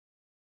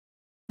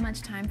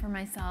Much time for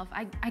myself.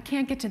 I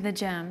can't get to the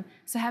gym.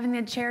 So having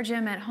the chair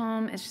gym at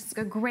home is just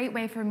a great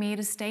way for me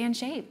to stay in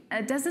shape.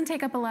 It doesn't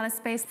take up a lot of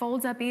space,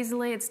 folds up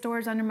easily, it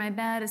stores under my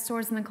bed, it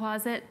stores in the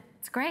closet.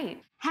 It's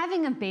great.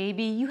 Having a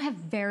baby, you have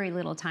very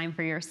little time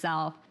for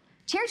yourself.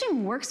 Chair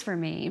gym works for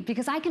me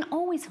because I can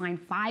always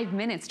find 5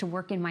 minutes to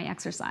work in my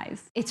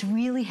exercise. It's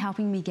really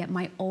helping me get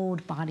my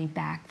old body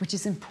back, which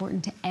is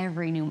important to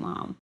every new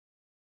mom.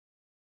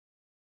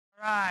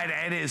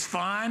 Right, it is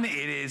fun.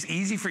 It is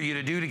easy for you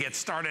to do to get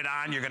started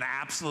on. You're going to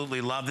absolutely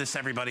love this,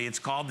 everybody. It's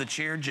called the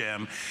Chair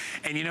Gym.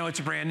 And you know,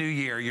 it's a brand new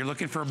year. You're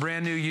looking for a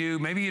brand new you.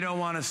 Maybe you don't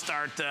want to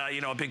start,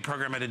 you know, a big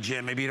program at a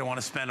gym. Maybe you don't want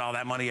to spend all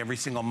that money every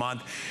single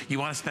month. You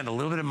want to spend a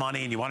little bit of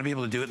money and you want to be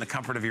able to do it in the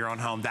comfort of your own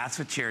home. That's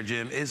what Chair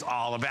Gym is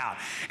all about.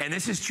 And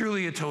this is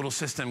truly a total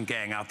system,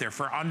 gang, out there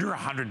for under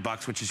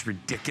 $100, which is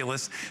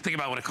ridiculous. Think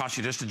about what it costs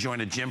you just to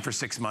join a gym for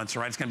 6 months,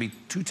 right? It's going to be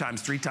 2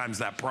 times, 3 times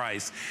that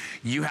price.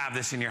 You have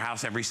this in your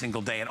house every single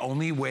day. It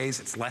only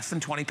weighs, it's less than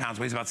 20 pounds,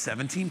 weighs about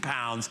 17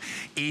 pounds.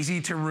 Easy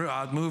to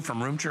move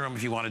from room to room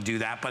if you want to do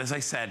that. But as I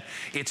said,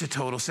 it's a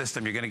total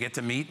system. You're going to get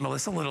to meet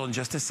Melissa Little in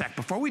just a sec.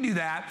 Before we do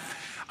that,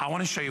 I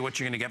want to show you what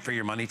you're going to get for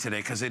your money today,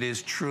 because it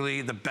is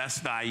truly the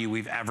best value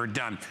we've ever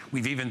done.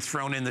 We've even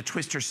thrown in the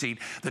twister seat.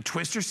 The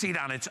twister seat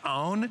on its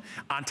own,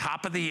 on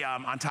top of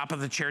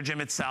the chair gym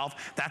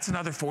itself, that's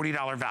another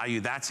 $40 value.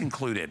 That's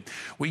included.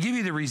 We give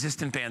you the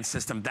resistant band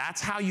system.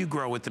 That's how you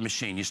grow with the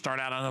machine. You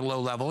start out on a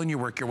low level and you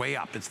work your way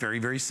up. It's very,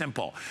 very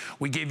simple.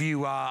 We give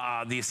you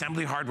the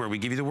assembly hardware. We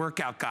give you the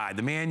workout guide,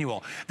 the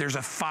manual. There's a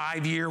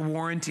 5-year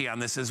warranty on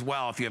this as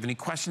well. If you have any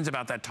questions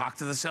about that, talk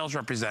to the sales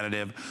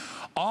representative.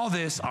 All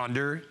this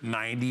under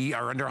 $90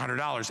 or under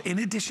 $100. In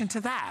addition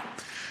to that,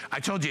 I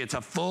told you it's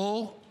a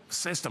full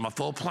system, a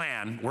full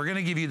plan. We're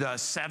gonna give you the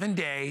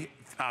 7-day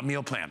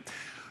meal plan.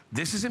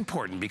 This is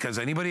important because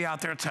anybody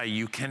out there will tell you,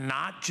 you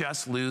cannot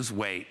just lose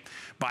weight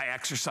by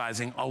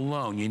exercising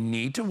alone. You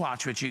need to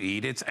watch what you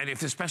eat.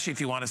 Especially if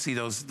you want to see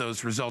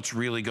those results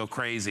really go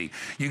crazy.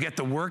 You get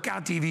the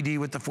workout DVD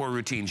with the 4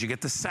 routines. You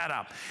get the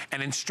setup,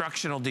 an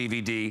instructional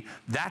DVD.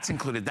 That's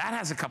included. That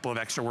has a couple of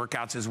extra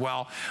workouts as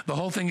well. The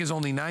whole thing is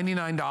only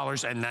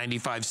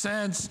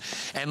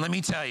 $99.95. And let me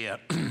tell you,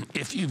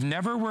 if you've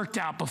never worked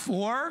out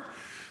before,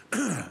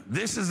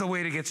 this is the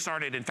way to get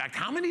started. In fact,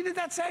 how many did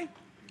that say?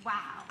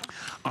 Wow.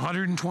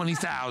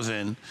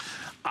 120,000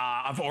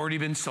 have already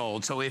been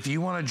sold. So if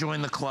you want to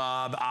join the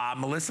club,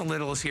 Melissa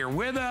Little is here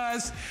with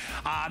us.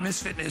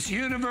 Miss Fitness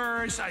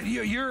Universe,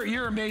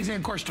 you're amazing.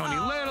 Of course, Tony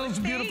Little's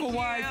beautiful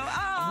wife.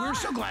 We're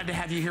so glad to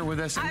have you here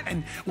with us.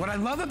 And what I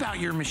love about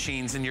your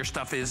machines and your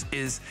stuff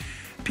is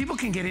people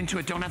can get into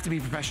it, don't have to be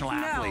professional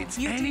athletes.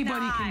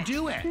 Anybody can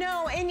do it.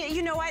 No, and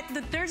you know what?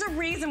 There's a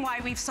reason why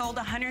we've sold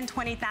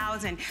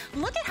 120,000.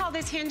 Look at how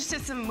this hinge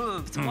system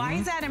moves. Why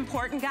is that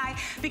important, Guy?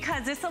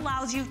 Because this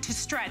allows you to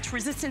stretch,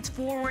 resistance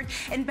forward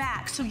and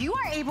back. So you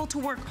are able to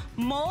work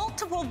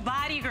multiple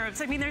body groups.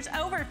 I mean, there's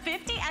over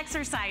 50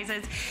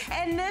 exercises,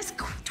 and this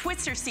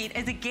twister seat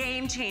is a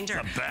game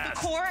changer. The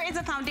core is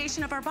the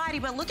foundation of our body,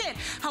 but look at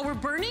how we're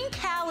burning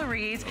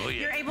calories.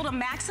 You're able to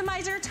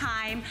maximize your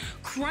time,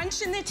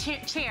 crunch in the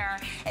chair,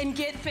 and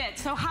get fit.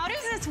 So how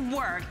does this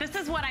work? This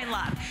is what I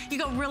love. You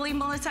go, really,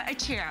 Melissa, a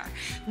chair.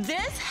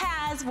 This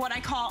has what I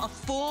call a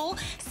full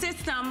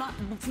system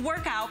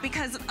workout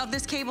because of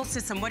this cable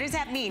system. What does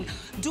that mean?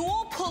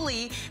 Dual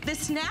pulley. This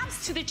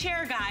snaps to the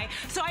chair, Guy,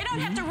 so I don't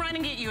have to run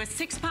and get you a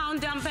 6-pound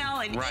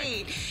dumbbell and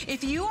 8.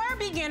 If you are a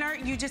beginner,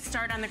 you just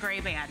start on the gray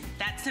band.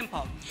 That's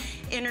simple.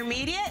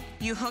 Intermediate,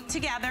 you hook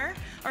together,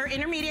 or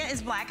intermediate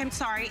is black, I'm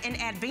sorry, and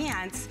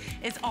advanced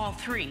is all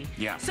 3.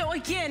 So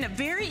again,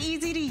 very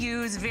easy to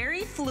use,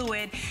 very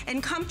fluid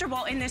and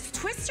comfortable. And this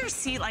twister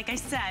seat, like I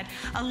said,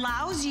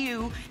 allows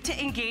you to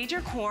engage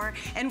your core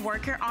and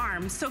work your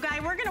arms. So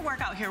Guy, we're gonna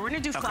work out here. We're gonna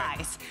do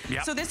flies.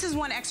 So this is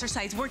one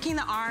exercise, working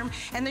the arm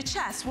and the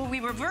chest. Well, we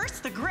reverse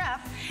the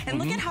grip and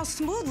look at how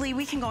smoothly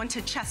we can go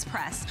into chest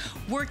press,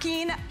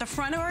 working the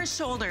front of our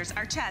shoulders,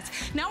 our chest.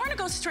 Now we're gonna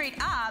go straight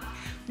up.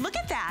 Look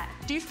at that.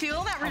 Do you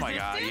feel that resistance?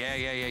 Oh my God,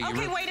 yeah.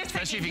 Okay, wait a second.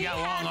 Especially if you got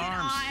long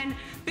arms. On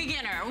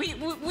beginner.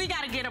 We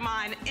got to get him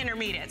on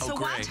intermediate. So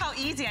watch how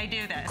easy I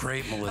do this.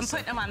 Great, Melissa. I'm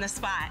putting him on the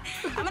spot.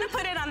 I'm going to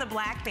put it on the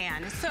black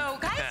band. So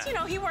guys, you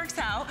know, he works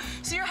out.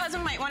 So your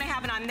husband might want to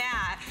have it on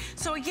that.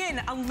 So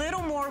again, a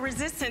little more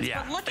resistance.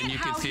 But look at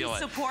how he's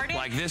supported.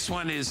 Like this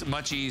one is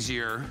much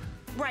easier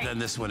than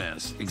this one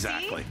is.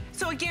 Exactly. See?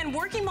 So again,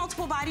 working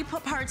multiple body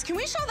parts. Can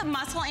we show the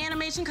muscle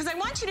animation? Because I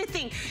want you to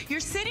think, you're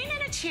sitting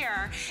in a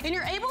chair and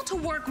you're able to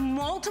work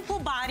multiple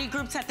body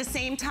groups at the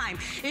same time.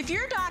 If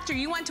your doctor,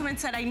 you went to and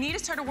said, I need to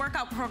start a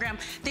workout program,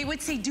 they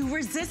would say do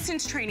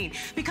resistance training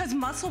because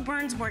muscle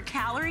burns more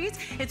calories,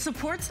 it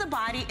supports the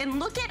body, and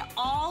look at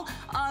all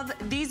of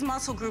these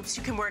muscle groups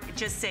you can work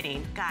just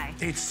sitting, Guy.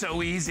 It's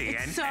so easy.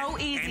 It's so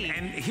easy.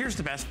 And here's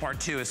the best part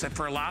too, is that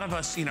for a lot of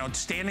us, you know,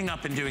 standing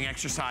up and doing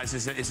exercise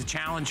is a challenge.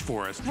 challenge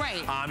for us.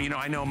 Right. You know,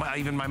 I know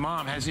even my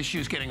mom has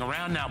issues getting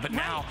around now, but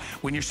now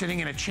when you're sitting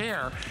in a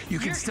chair, you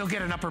can still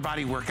get an upper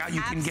body workout.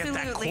 You can get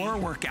that core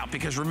workout,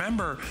 because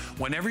remember,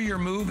 whenever you're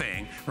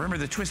moving, remember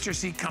the twister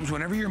seat comes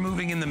whenever you're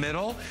moving in the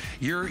middle,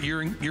 you're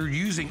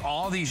utilizing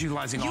all these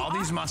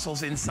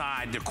muscles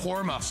inside, the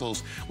core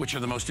muscles, which are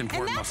the most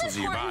important muscles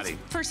of your body.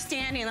 For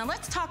standing. Now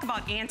let's talk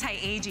about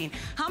anti-aging.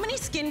 How many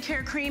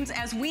skincare creams,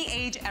 as we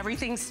age,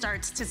 everything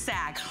starts to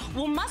sag?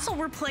 Well, muscle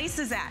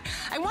replaces that.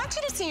 I want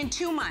you to see in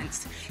 2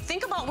 months,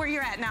 think about where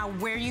you're at now,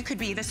 where you could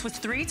be. This was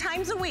 3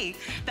 times a week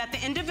that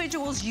the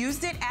individuals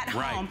used it at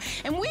home.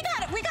 And we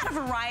got a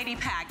variety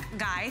pack,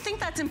 Guy. I think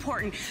that's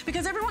important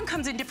because everyone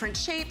comes in different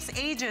shapes,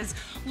 ages.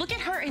 Look at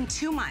her in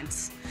 2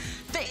 months.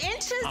 The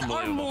inches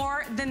are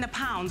more than the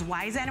pounds.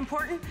 Why is that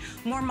important?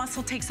 More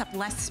muscle takes up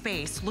less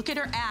space. Look at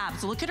her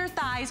abs, look at her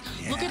thighs,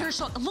 look at her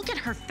shoulder, look at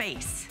her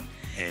face.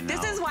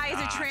 This is why, as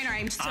a trainer,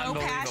 I'm so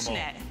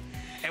passionate.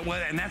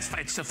 And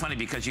it's so funny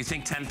because you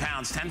think 10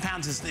 pounds. 10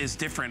 pounds is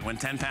different when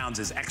 10 pounds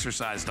is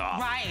exercised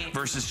off.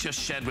 Versus just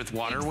shed with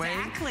water weight.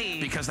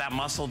 Because that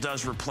muscle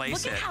does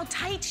replace it. Look at how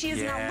tight she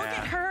is now. Look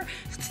at her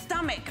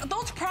stomach.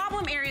 Those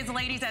problem areas,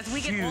 ladies, as we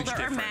get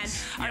older, or men,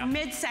 our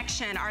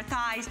midsection, our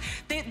thighs,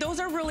 those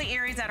are really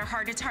areas that are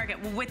hard to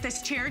target. Well, with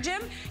this chair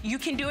gym, you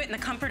can do it in the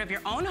comfort of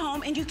your own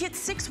home, and you get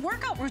 6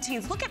 workout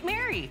routines. Look at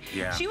Mary.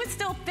 She was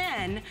still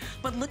thin,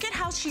 but look at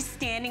how she's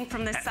standing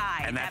from the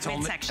side, and that's that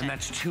midsection. And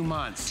that's 2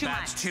 months. 2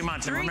 months.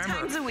 3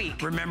 times a week.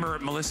 Remember,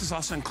 Melissa's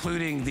also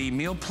including the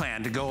meal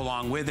plan to go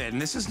along with it.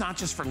 And this is not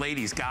just for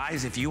ladies.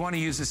 Guys, if you want to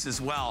use this as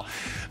well,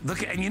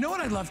 look, and you know what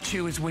I love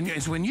too is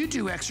when you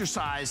do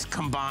exercise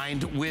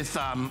combined with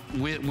a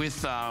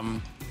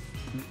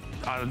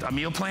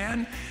meal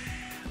plan,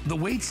 the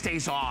weight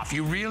stays off.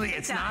 You really,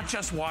 it's not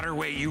just water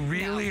weight. You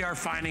really are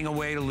finding a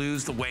way to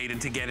lose the weight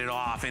and to get it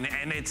off. And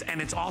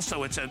it's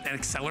also an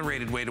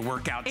accelerated way to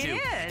work out too.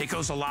 It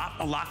goes a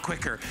lot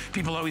quicker.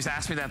 People always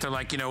ask me that. They're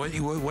like, you know,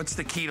 what's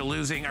the key to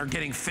losing or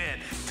getting fit?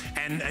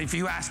 And if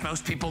you ask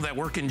most people that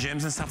work in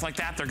gyms and stuff like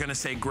that, they're gonna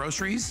say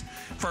groceries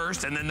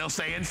first, and then they'll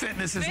say in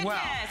fitness as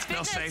well.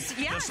 They'll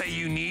say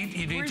you need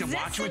to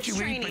watch what you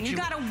eat. But you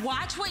gotta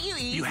watch what you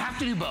eat. You have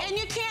to do both. And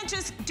you can't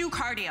just do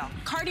cardio.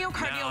 Cardio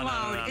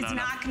alone is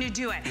not going to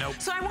do it.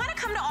 So I want to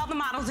come to all the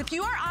models. If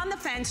you are on the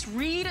fence,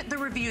 read the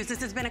reviews.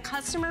 This has been a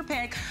customer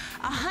pick.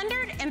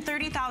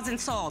 130,000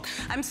 sold.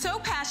 I'm so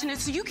passionate.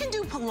 So you can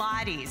do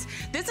Pilates.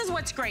 This is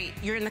what's great.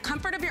 You're in the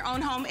comfort of your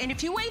own home. And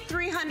if you weigh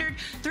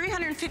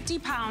 350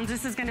 pounds,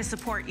 this is going to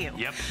support you.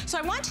 So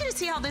I want you to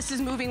see how this is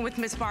moving with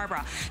Miss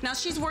Barbara. Now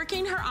she's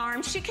working her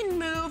arms. She can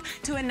move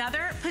to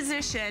another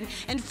position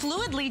and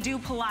fluidly do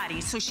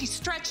Pilates. So she's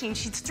stretching.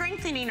 She's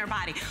strengthening her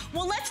body.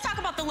 Well, let's talk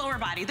about the lower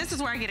body. This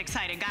is where I get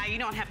excited, Guy. You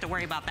don't have to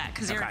worry about that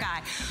because you're a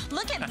guy.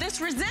 Look at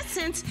this.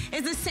 Resistance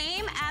is the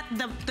same at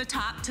the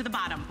top to the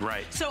bottom.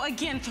 So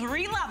again,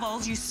 3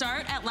 levels. You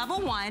start at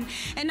level 1,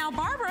 and now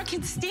Barbara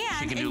can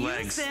stand and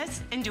use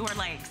this and do her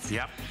legs.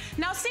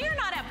 Now, say you're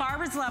not at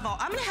Barbara's level.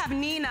 I'm gonna have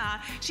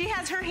Nina. She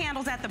has her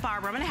handles at the bar.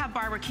 I'm gonna have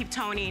Barbara keep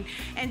toning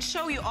and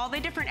show you all the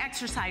different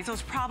exercises,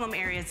 those problem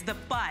areas, the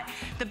butt,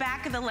 the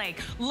back of the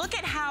leg. Look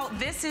at how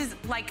this is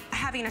like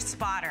having a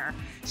spotter.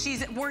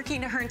 She's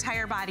working her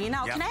entire body.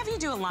 Now, can I have you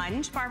do a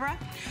lunge, Barbara?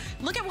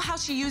 Look at how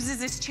she uses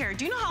this chair.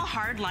 Do you know how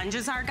hard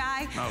lunges are,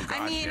 Guy?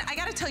 I mean, I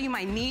gotta tell you,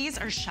 my knees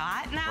are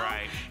shot now.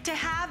 To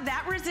have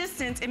that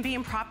resistance and be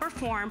in proper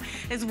form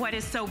is what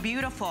is so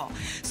beautiful.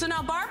 So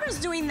now Barbara's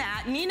doing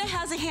that. Nina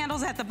has the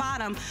handles at the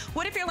bottom.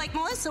 What if you're like,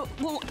 Melissa,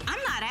 well, I'm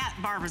not at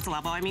Barbara's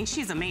level. I mean,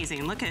 she's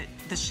amazing. Look at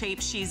the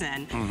shape she's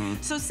in.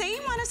 So say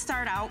you wanna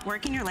start out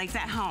working your legs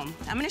at home.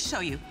 I'm gonna show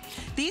you.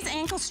 These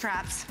ankle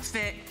straps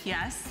fit,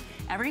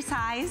 every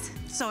size.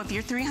 So if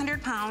you're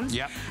 300 pounds,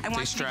 I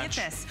want you to get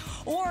this.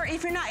 Or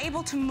if you're not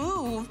able to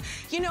move,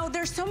 you know,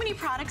 there's so many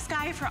products,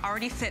 Guy, for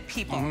already fit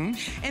people.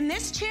 In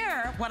this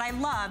chair, what I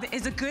love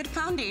is a good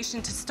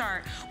foundation to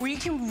start where you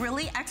can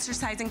really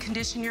exercise and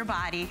condition your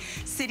body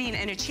sitting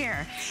in a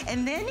chair.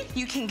 And then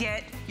you can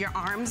get your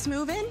arms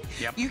moving.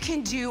 You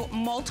can do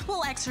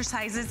multiple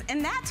exercises,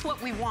 and that's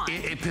what we want.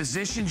 It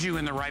positions you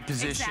in the right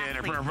position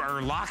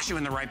or locks you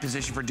in the right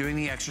position for doing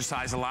the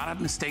exercise. A lot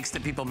of mistakes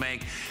that people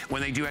make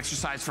when they do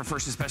exercise for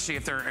first, especially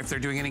if they're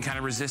doing any kind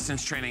of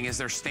resistance training, is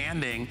they're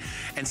standing.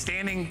 And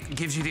standing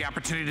gives you the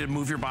opportunity to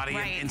move your body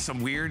in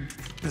some weird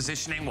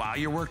positioning while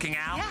you're working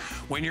out.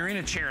 When you're in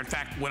a chair, in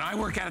fact, when I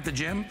work out at the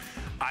gym,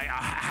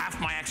 half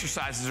my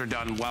exercises are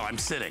done while I'm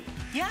sitting.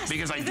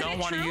 Because I don't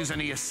want to use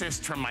any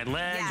assist from my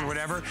legs or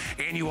whatever.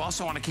 And you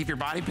also want to keep your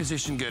body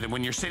position good. And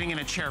when you're sitting in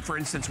a chair, for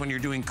instance, when you're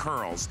doing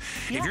curls,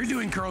 if you're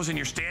doing curls and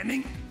you're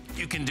standing,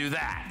 you can do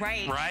that,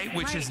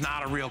 which is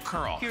not a real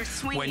curl. You're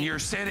swinging. When you're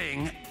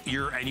sitting,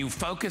 and you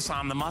focus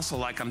on the muscle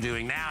like I'm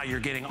doing now,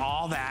 you're getting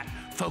all that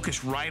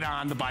focus right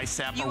on the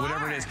bicep or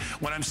whatever it is.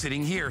 When I'm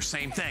sitting here,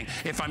 same thing.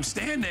 If I'm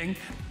standing,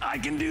 I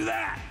can do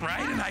that,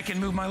 right? And I can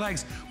move my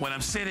legs. When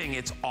I'm sitting,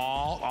 it's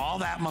all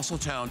that muscle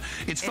tone.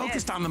 It's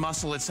focused on the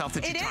muscle itself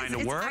that you're trying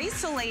to work.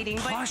 It's isolating.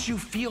 Plus, you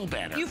feel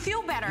better. You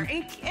feel better.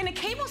 And a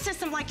cable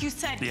system, like you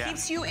said,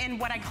 keeps you in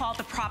what I call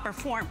the proper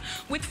form.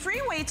 With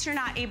free weights, you're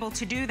not able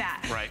to do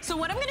that. Right. So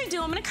what I'm gonna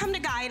do, I'm gonna come to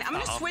guide. I'm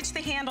gonna switch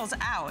the handles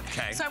out.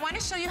 Okay. So I want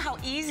to show you how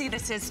easy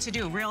this is to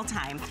do real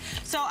time.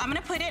 So I'm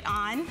gonna put it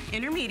on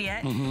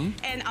intermediate,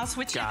 and I'll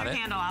switch the other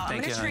handle out.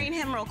 I'm gonna train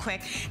him real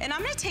quick, and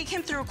I'm gonna take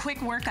him through a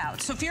quick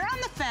workout. So if you're on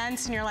the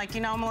fence and you're like,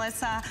 you know,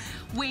 Melissa,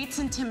 weights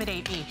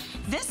intimidate me.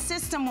 This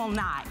system will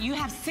not. You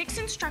have 6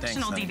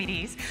 instructional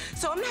DVDs.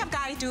 So I'm gonna have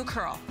Guy do a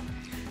curl.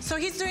 So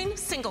he's doing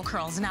single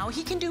curls now.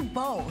 He can do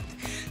both.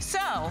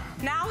 So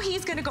now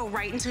he's gonna go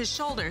right into his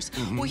shoulders.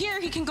 Well, here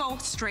he can go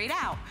straight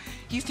out.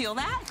 You feel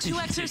that? 2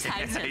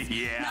 exercises.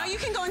 Now you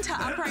can go into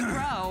upright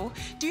row.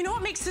 Do you know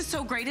what makes this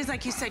so great is,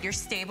 like you said, you're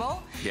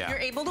stable. You're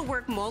able to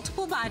work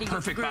multiple body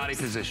groups. Perfect body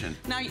position.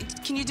 Now,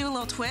 can you do a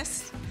little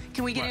twist?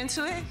 Can we get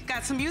into it?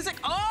 Got some music?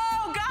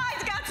 Oh,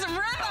 guys, got some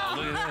rhythm. Oh,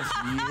 look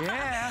at this.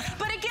 Yeah.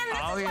 But again,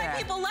 this is why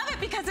people love it,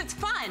 because it's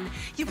fun.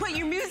 You put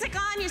your music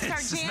on, you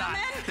start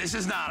jamming. This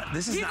is not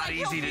easy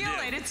to do.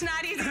 It's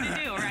not easy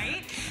to do,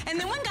 right? And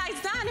then when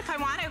Guy's done, if I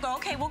want to go,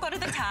 okay, we'll go to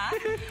the top.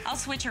 I'll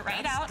switch it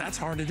right out. That's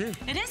hard to do.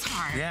 It is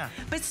hard. Yeah.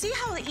 But see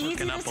how easy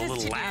this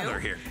is to do?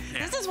 Here.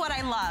 Yeah. This is what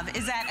I love,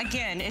 is that,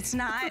 again, it's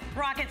not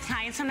rocket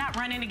science. I'm not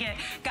running to get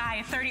Guy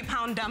a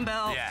 30-pound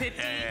dumbbell,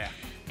 50.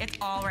 It's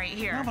all right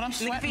here. No, but I'm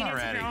sweating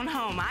already. In your own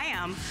home.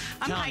 I'm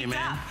hyped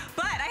up.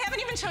 But I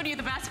haven't even showed you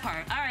the best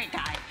part. All right,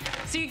 Guy.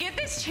 So you get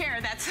this chair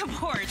that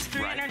supports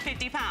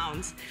 350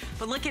 pounds.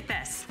 But look at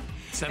this.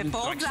 It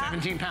folds up.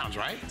 17 pounds,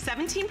 right?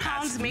 17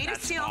 pounds, made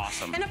of steel.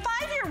 Awesome. And a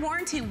 5-year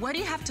warranty. What do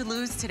you have to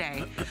lose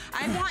today?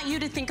 I want you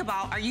to think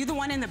about, are you the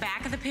one in the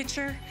back of the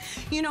picture?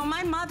 You know,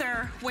 my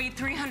mother weighed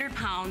 300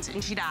 pounds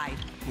and she died.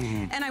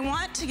 And I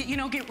want to,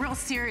 get real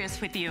serious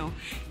with you.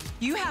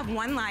 You have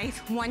one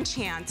life, one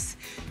chance.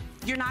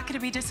 You're not going to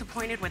be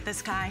disappointed with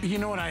this guy. You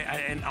know what,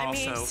 I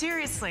mean,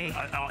 seriously.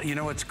 You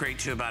know what's great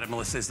too about it,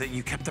 Melissa, is that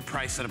you kept the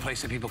price at a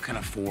place that people can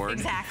afford.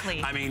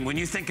 Exactly. I mean, when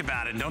you think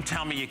about it, don't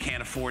tell me you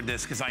can't afford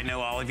this, because I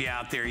know all of you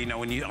out there,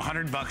 when you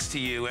 $100 to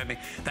you, I mean,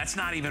 that's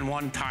not even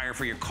one tire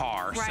for your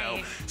car.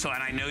 Right. So,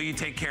 and I know you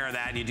take care of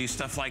that and you do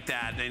stuff like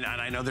that, and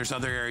I know there's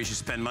other areas you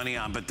spend money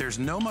on, but there's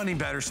no money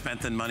better spent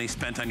than money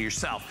spent on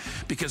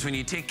yourself, because when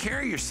you take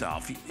care of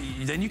yourself,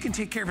 then you can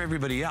take care of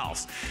everybody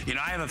else.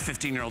 I have a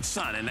 15-year-old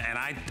son, and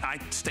I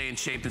stay in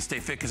shape and stay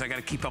fit because I got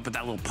to keep up with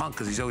that little punk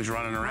because he's always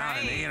running around.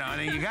 Right.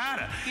 And you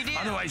gotta. You do.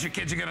 Otherwise, your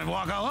kids are gonna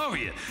walk all over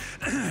you.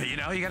 You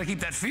got to keep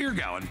that fear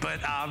going.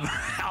 But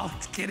all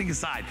kidding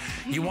aside,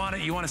 you want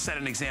to set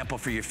an example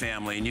for your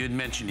family. And you had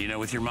mentioned,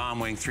 with your mom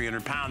weighing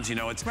 300 pounds,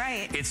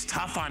 it's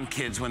tough on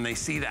kids when they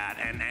see that.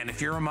 And if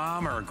you're a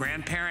mom or a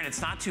grandparent,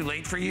 it's not too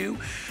late for you.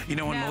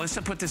 When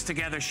Melissa put this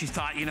together, she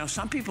thought,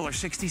 some people are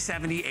 60,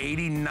 70,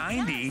 80,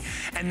 90,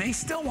 and they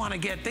still want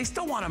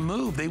to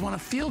move. They want to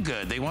feel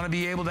good. They want to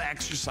be able to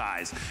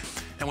exercise.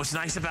 And what's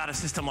nice about a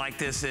system like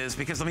this is,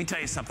 because let me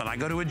tell you something, I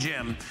go to a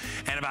gym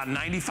and about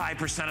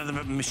 95% of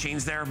the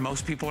machines there,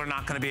 most people are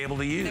not going to be able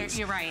to use.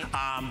 You're right.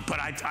 But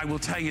I will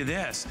tell you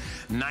this,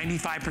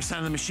 95%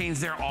 of the machines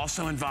there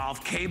also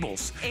involve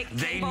cables.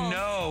 They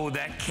know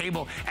that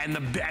cable, and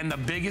the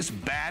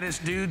biggest,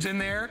 baddest dudes in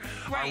there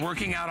are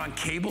working out on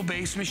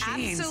cable-based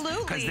machines.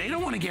 Absolutely. Because they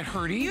don't want to get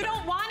hurt either. You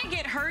don't want to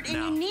get hurt, and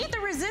you need the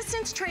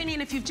resistance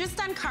training. If you've just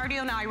done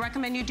cardio now, I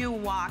recommend you do a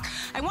walk.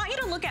 I want you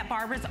to look at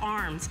Barbara's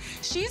arms.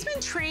 She's been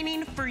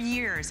training for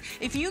years.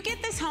 If you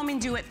get this home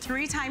and do it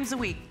 3 times a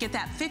week, get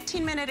that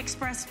 15-minute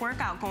express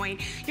workout going,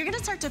 you're going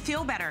to start to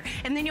feel better,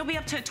 and then you'll be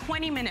up to a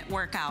 20-minute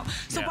workout.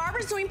 So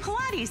Barbara's doing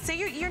Pilates. Say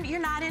you're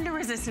not into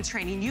resistance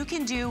training. You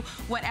can do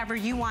whatever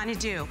you want to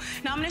do.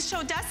 Now I'm going to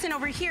show Dustin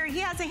over here. He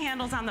has the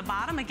handles on the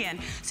bottom again.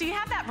 So you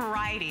have that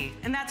variety,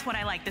 and that's what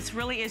I like. This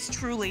really is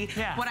truly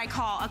what I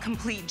call a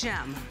complete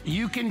gym.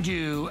 You can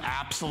do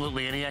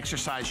absolutely any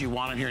exercise you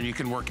want in here, and you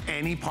can work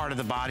any part of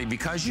the body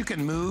because you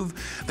can move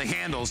the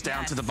handles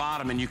down to the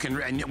bottom, and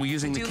we're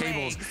using the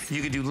cables.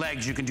 You can do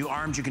legs, you can do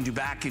arms, you can do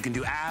back, you can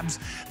do abs.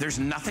 There's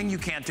nothing you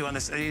can't do on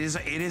this. It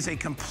is a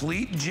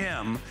complete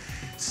gym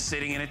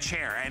sitting in a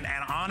chair. And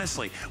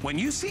honestly, when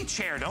you see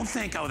chair, don't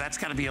think, oh, that's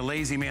got to be a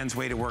lazy man's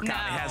way to work out.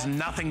 It has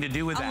nothing to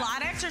do with that. A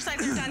lot of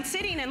exercises are done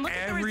sitting, and look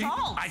at the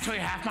results. I tell you,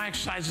 half my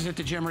exercises at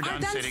the gym are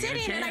done sitting in a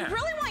chair. And I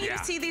really want you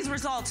to see these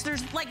results.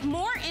 There's like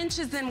more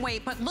inches than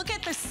weight, but look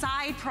at the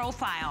side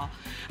profile.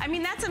 I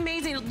mean, that's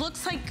amazing. It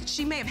looks like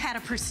she may have had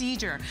a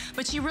procedure,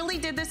 but she really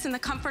did this in the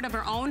comfort of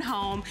her own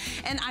home.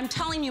 And I'm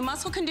telling you,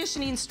 muscle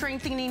conditioning,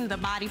 strengthening the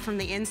body from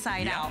the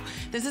inside out.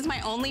 This is my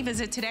only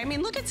visit today. I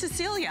mean, look at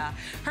Cecilia.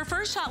 Her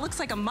first shot looks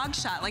like a mug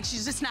shot, like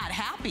she's just not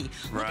happy.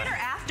 Look at her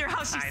after, how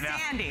she's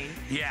standing.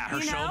 Yeah,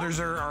 her shoulders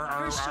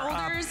are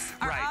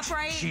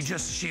upright.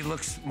 She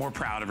looks more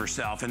proud of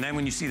herself. And then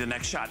when you see the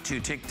next shot too,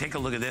 take a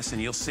look at this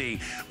and you'll see,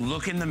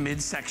 look in the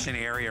midsection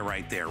area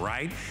right there,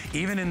 right?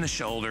 Even in the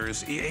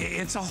shoulders,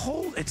 it's a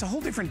whole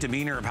different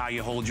demeanor of how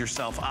you hold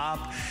yourself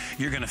up.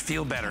 You're gonna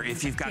feel better.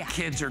 If you've got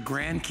kids or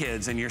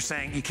grandkids and you're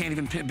saying you can't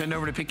even bend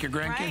over to pick your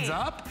grandkids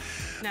up,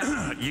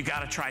 you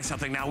gotta try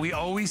something. Now, we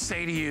always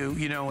say to you,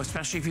 you know,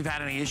 especially if you've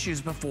had any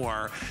issues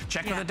before,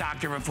 check with a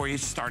doctor before you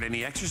start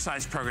any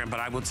exercise program. But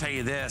I will tell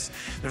you this,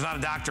 there's not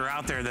a doctor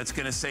out there that's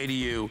gonna say to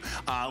you,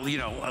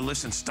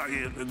 listen,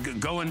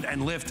 go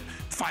and lift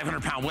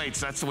 500-pound weights.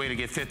 That's the way to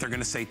get fit. They're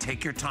gonna say,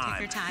 take your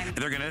time. Take your time.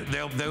 They're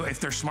gonna, if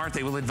they're smart,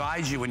 they will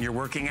advise you when you're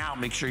working out,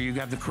 make sure you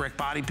have the correct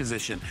body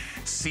position.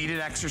 Seated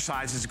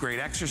exercise is great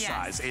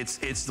exercise.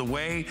 It's the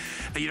way,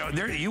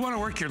 you wanna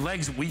work your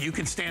legs, you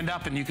can stand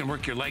up and you can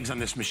work your legs on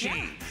this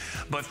machine.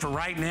 But for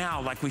right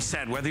now, like we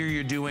said, whether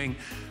you're doing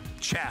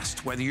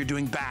chest, whether you're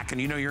doing back,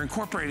 and you're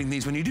incorporating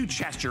these. When you do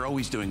chest, you're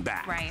always doing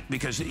back. Right.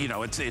 Because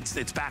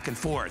it's back and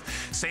forth.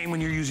 Same when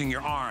you're using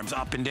your arms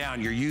up and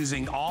down. You're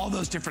using all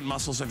those different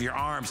muscles of your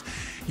arms.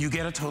 You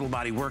get a total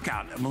body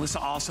workout. Melissa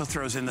also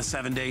throws in the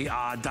 7-day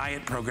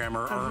diet program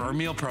or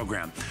meal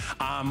program,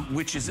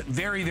 which is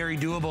very, very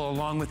doable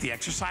along with the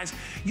exercise.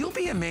 You'll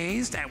be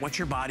amazed at what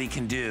your body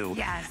can do.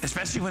 Yes.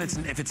 Especially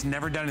if it's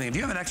never done anything. If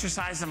you haven't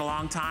exercised in a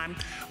long time,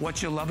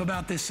 what you love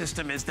about this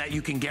system is that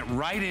you can get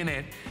right in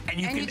it and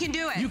you can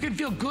do it. You can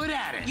feel good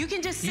at it. You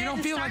can just sit You don't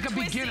and feel start like a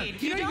beginner.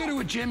 twisting. You go to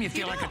a gym, you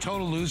feel like a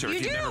total loser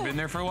if you've never been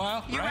there for a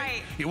while,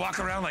 right? You walk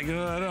around like,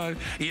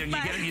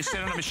 you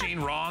sit on a machine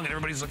wrong and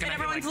everybody's looking at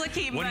you like,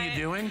 what are you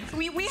doing?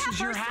 We have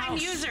first-time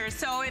users,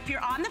 so if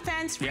you're on the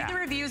fence, read the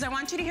reviews. I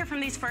want you to hear from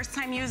these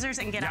first-time users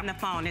and get on the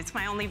phone. It's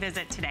my only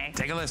visit today.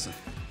 Take a listen.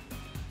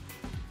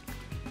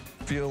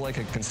 Feel like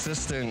a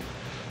consistent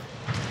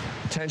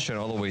tension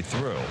all the way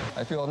through.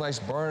 I feel a nice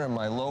burn in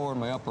my lower and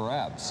my upper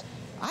abs.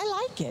 I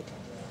like it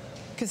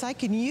because I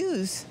can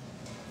use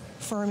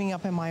firming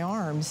up in my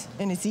arms,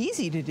 and it's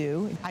easy to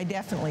do. I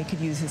definitely could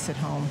use this at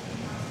home.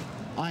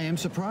 I am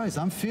surprised.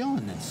 I'm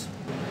feeling this.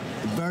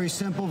 Very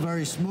simple,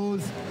 very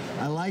smooth.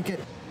 I like it.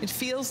 It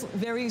feels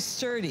very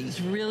sturdy. It's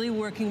really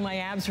working my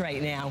abs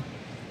right now,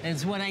 and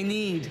it's what I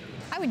need.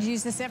 I would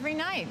use this every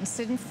night and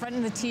sit in front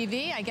of the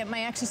TV. I get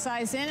my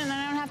exercise in, and then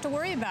I don't have to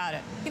worry about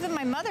it. Even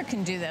my mother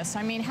can do this.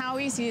 I mean, how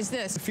easy is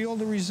this? You feel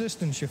the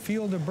resistance. You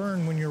feel the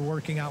burn when you're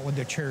working out with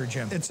the chair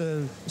gym. It's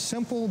a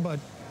simple but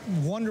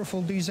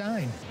wonderful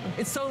design.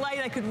 It's so light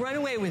I could run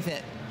away with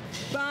it.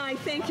 Bye,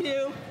 thank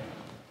you.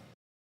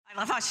 I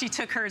love how she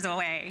took hers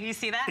away. You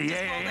see that? Just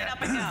hold it up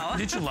and go.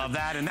 Did you love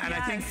that? And I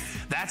think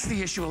that's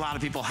the issue a lot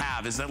of people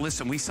have is that,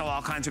 listen, we sell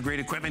all kinds of great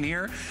equipment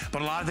here,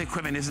 but a lot of the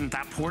equipment isn't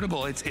that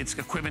portable. It's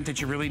equipment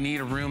that you really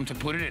need a room to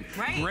put it in.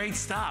 Right. Great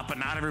stuff, but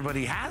not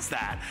everybody has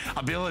that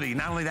ability.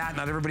 Not only that,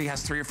 not everybody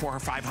has $300 or $400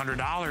 or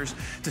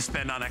 $500 to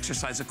spend on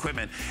exercise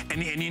equipment.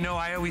 And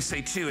I always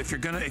say too, if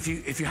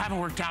you haven't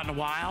worked out in a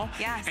while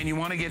and you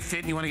want to get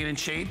fit and you want to get in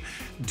shape,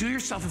 do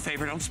yourself a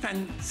favor. Don't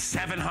spend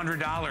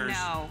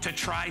 $700 to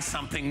try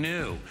something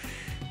new.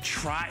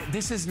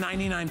 This is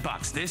 99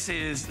 bucks. This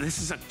is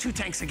 2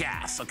 tanks of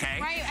gas, okay?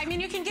 Right, I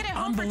mean, you can get it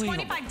home for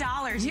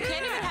 $25. You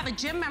can't even have a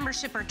gym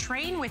membership or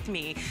train with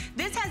me.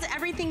 This has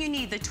everything you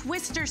need, the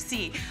twister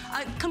seat,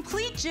 a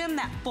complete gym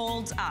that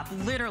folds up,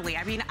 literally.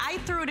 I mean, I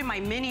threw it in my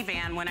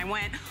minivan when I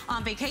went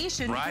on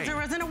vacation because there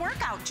wasn't a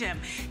workout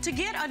gym. To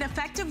get an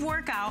effective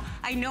workout,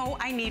 I know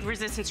I need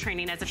resistance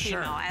training as a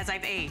female, as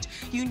I've aged.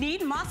 You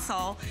need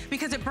muscle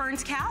because it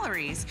burns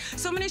calories.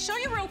 So I'm gonna show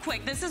you real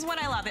quick. This is what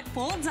I love. It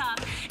folds up,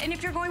 and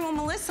if you're going, well,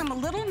 Melissa, I'm a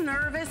little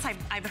nervous.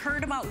 I've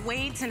heard about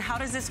weights and how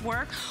does this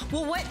work?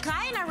 Well, what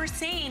Guy and I were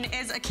saying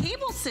is a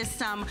cable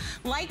system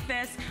like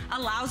this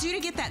allows you to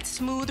get that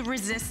smooth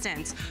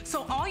resistance.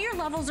 So all your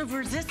levels of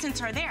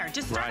resistance are there.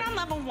 Just start on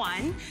level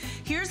 1.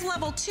 Here's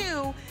level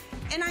 2.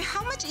 And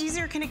how much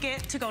easier can it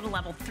get to go to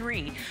level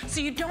 3? So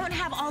you don't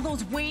have all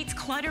those weights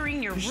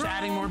cluttering your room. Just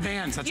adding more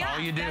bands, that's all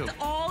you do. That's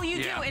all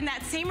you do. And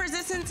that same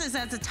resistance is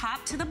at the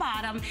top to the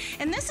bottom.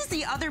 And this is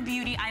the other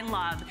beauty I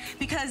love,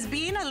 because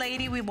being a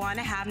lady, we want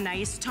to have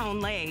nice toned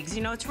legs.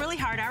 You know, it's really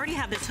hard. I already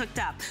have this hooked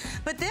up.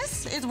 But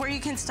this is where you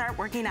can start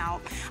working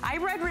out. I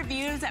read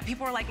reviews that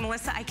people were like,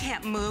 Melissa, I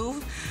can't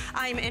move.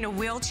 I'm in a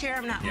wheelchair,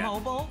 I'm not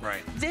mobile.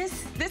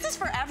 This is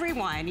for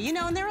everyone, you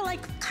know, and they were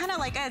like, kind of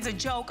like as a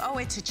joke, oh,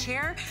 it's a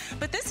chair.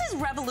 But this is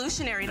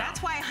revolutionary.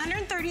 That's why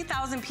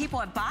 130,000 people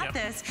have bought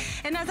this.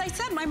 And as I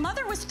said, my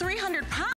mother was 300 pounds.